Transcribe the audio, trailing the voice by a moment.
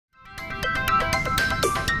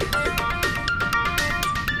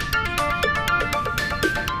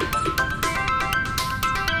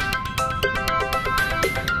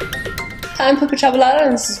I'm Pippa Tshabalala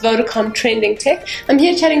and this is Vodacom Trending Tech. I'm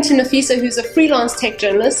here chatting to Nafisa, who's a freelance tech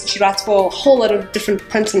journalist. She writes for a whole lot of different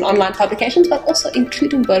print and online publications, but also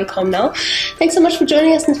including Vodacom now. Thanks so much for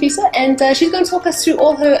joining us, Nafisa, and she's going to talk us through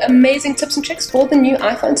all her amazing tips and tricks for the new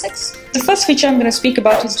iPhone 6. The first feature I'm going to speak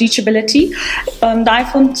about is reachability. The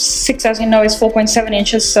iPhone 6, as you know, is 4.7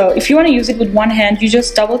 inches, so if you want to use it with one hand, you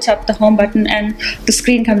just double tap the home button and the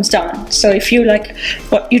screen comes down. So if you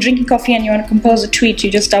you're drinking coffee and you want to compose a tweet, you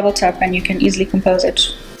just double tap and you can easily compose it.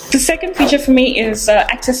 The second feature for me is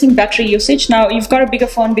accessing battery usage. Now, you've got a bigger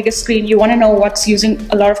phone, bigger screen, you want to know what's using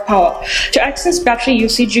a lot of power. To access battery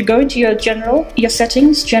usage, you go into your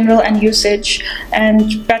settings, general and usage,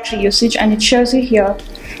 and battery usage, and it shows you here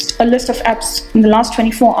a list of apps in the last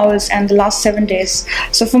 24 hours and the last 7 days.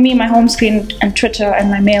 So for me, my home screen and Twitter and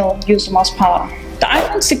my mail use the most power. The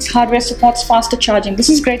iPhone 6 hardware supports faster charging. This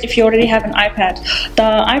is great if you already have an iPad.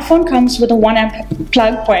 The iPhone comes with a 1 amp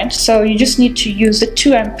plug point, so you just need to use the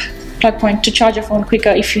 2 amp plug point to charge your phone quicker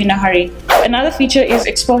if you're in a hurry. Another feature is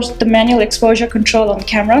the manual exposure control on the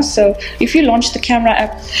camera. So if you launch the camera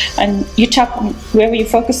app and you tap on wherever you're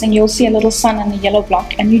focusing, you'll see a little sun and a yellow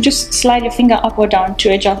block, and you just slide your finger up or down to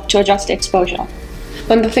adjust the exposure.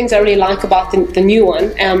 One of the things I really like about the new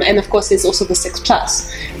one, and of course there's also the 6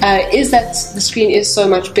 Plus, is that the screen is so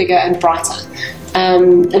much bigger and brighter,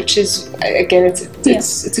 which is, again,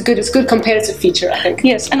 it's a good competitive feature, I think.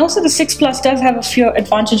 Yes, and also the 6 Plus does have a few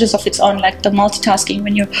advantages of its own, like the multitasking.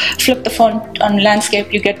 When you flip the phone on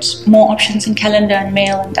landscape, you get more options in calendar and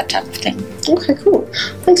mail and that type of thing. Okay, cool.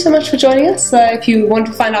 Thanks so much for joining us. If you want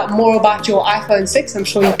to find out more about your iPhone 6, I'm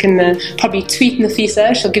sure you can probably tweet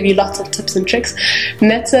Nafisa. She'll give you lots of tips and tricks. And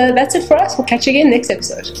that's it for us. We'll catch you again next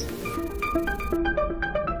episode.